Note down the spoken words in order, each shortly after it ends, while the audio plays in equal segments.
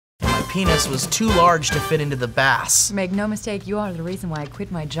penis was too large to fit into the bass. Make no mistake, you are the reason why I quit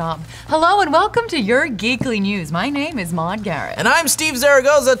my job. Hello and welcome to your Geekly News. My name is Maude Garrett. And I'm Steve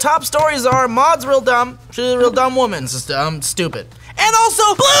Zaragoza. Top stories are Maude's real dumb. She's a real dumb woman. Stupid. And also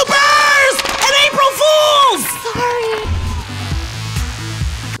bloopers and April Fools! Sorry.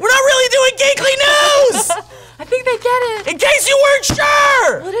 We're not really doing Geekly News! I think they get it. In case you weren't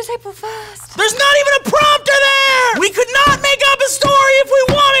sure! Well, it is April 1st. There's not even a prompter there! We could not make up a story if we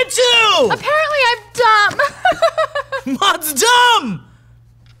wanted to! Apparently I'm dumb. Maude's dumb!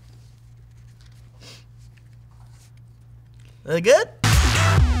 That good?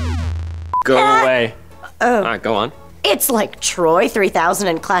 Go away. Oh. All right, go on. It's like Troy 3000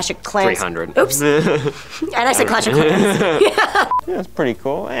 and Clash of Clans. 300. Oops. And I said Clash of Clans. Yeah, it's pretty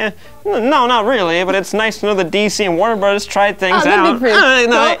cool. No, not really, but it's nice to know that DC and Warner Bros. Tried things out. Pretty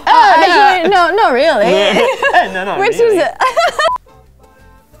No, actually, no, not really. no, not Which really. is it?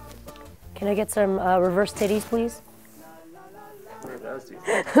 Can I get some reverse titties, please?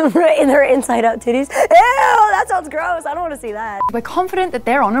 Right in their inside out titties. Ew, that sounds gross. I don't want to see that. We're confident that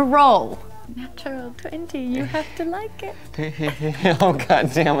they're on a roll. Natural 20, you have to like it. Oh,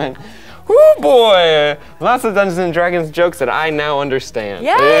 god damn it. Woo boy! Lots of Dungeons and Dragons jokes that I now understand.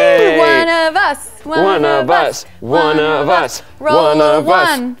 Yay! Hey. One of us. One of us. One of us. Roll one of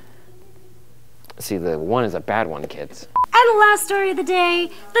one. us. See, the one is a bad one, kids. And the last story of the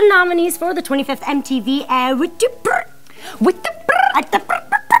day, the nominees for the 25th MTV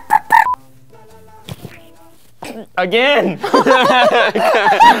Again!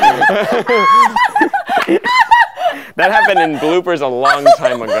 That happened in bloopers a long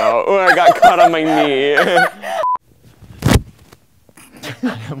time ago. Oh, I got caught on my knee.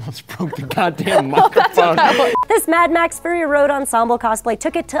 I almost broke the goddamn microphone. This Mad Max Fury Road Ensemble cosplay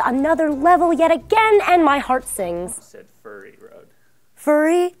took it to another level yet again, and my heart sings. I said Furry Road.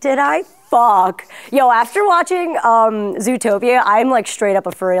 Furry? Did I? Fuck. Yo, after watching Zootopia, I'm like straight up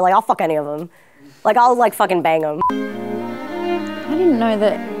a furry. Like, I'll fuck any of them. Like, I'll like fucking bang them. I didn't know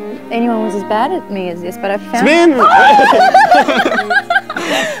that anyone was as bad at me as this, but I found Spin!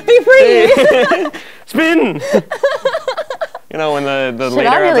 Be free! Spin! You know, when the leader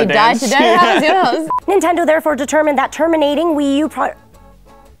I really of the died dance. today? How was yours? Nintendo therefore determined that terminating Wii U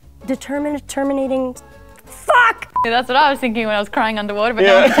terminating. Fuck! Yeah, that's what I was thinking when I was crying underwater, but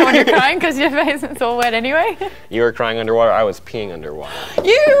no one can tell when you're crying because your face is all wet anyway. You were crying underwater, I was peeing underwater.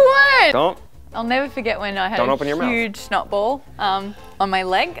 You weren't! Don't. I'll never forget when I had Don't open your mouth. huge snot ball on my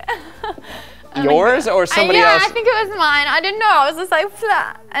leg. Yours or somebody else? Yeah, I think it was mine. I didn't know. I was just like,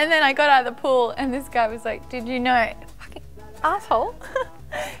 flat. And then I got out of the pool and this guy was like, did you know, fucking asshole?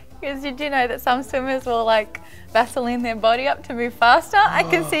 Because you do know that some swimmers will like Vaseline their body up to move faster. I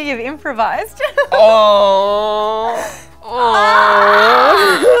can see you've improvised. Oh.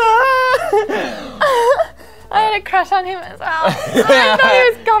 I had a crush on him as well. I thought he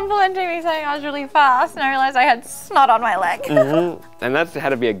was complimenting me saying I was really fast and I realized I had snot on my leg. And that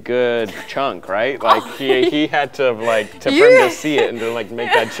had to be a good chunk, right? Like he had to like for him to see it and to like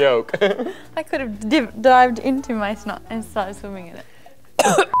make that joke. I could have dived into my snot and started swimming in it.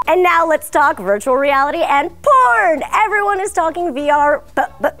 And now let's talk virtual reality and porn. Everyone is talking VR,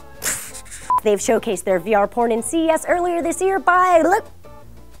 but they've showcased their VR porn in CES earlier this year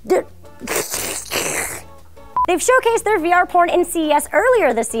They've showcased their VR porn in CES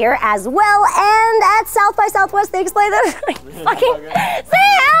earlier this year as well, and at South by Southwest they explained that fucking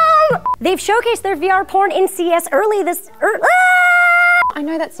Sam! They've showcased their VR porn in CES I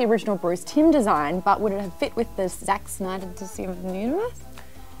know that's the original Bruce Timm design, but would it have fit with the Zack Snyder DC of the universe?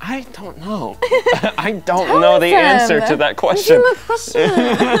 I don't know. I don't know the answer to that question.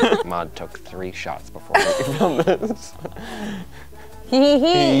 Maude took 3 shots before we filmed this.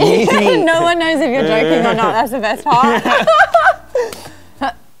 No one knows if you're joking or not. That's the best part.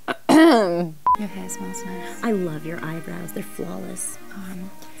 Your hair smells nice. I love your eyebrows. They're flawless.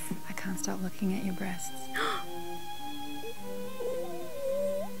 I can't stop looking at your breasts.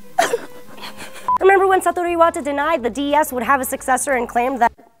 Remember when Satoru Iwata denied the DS would have a successor and claimed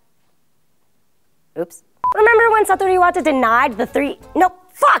that... Oops. Remember when Satoru Iwata denied the 3... Nope.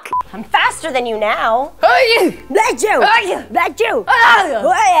 Fuck! I'm faster than you now. That joke! That joke!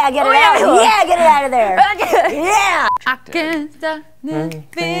 Oh yeah, get it out! Yeah, get it out of there! Yeah! I can't stop the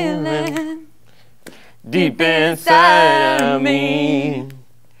feeling Deep inside of me.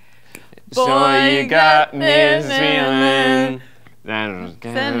 So you got me feeling that was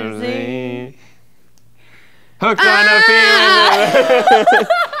gonna be hooked on a feeling.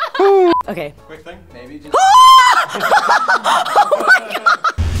 Okay. Quick thing, maybe just... Oh my god!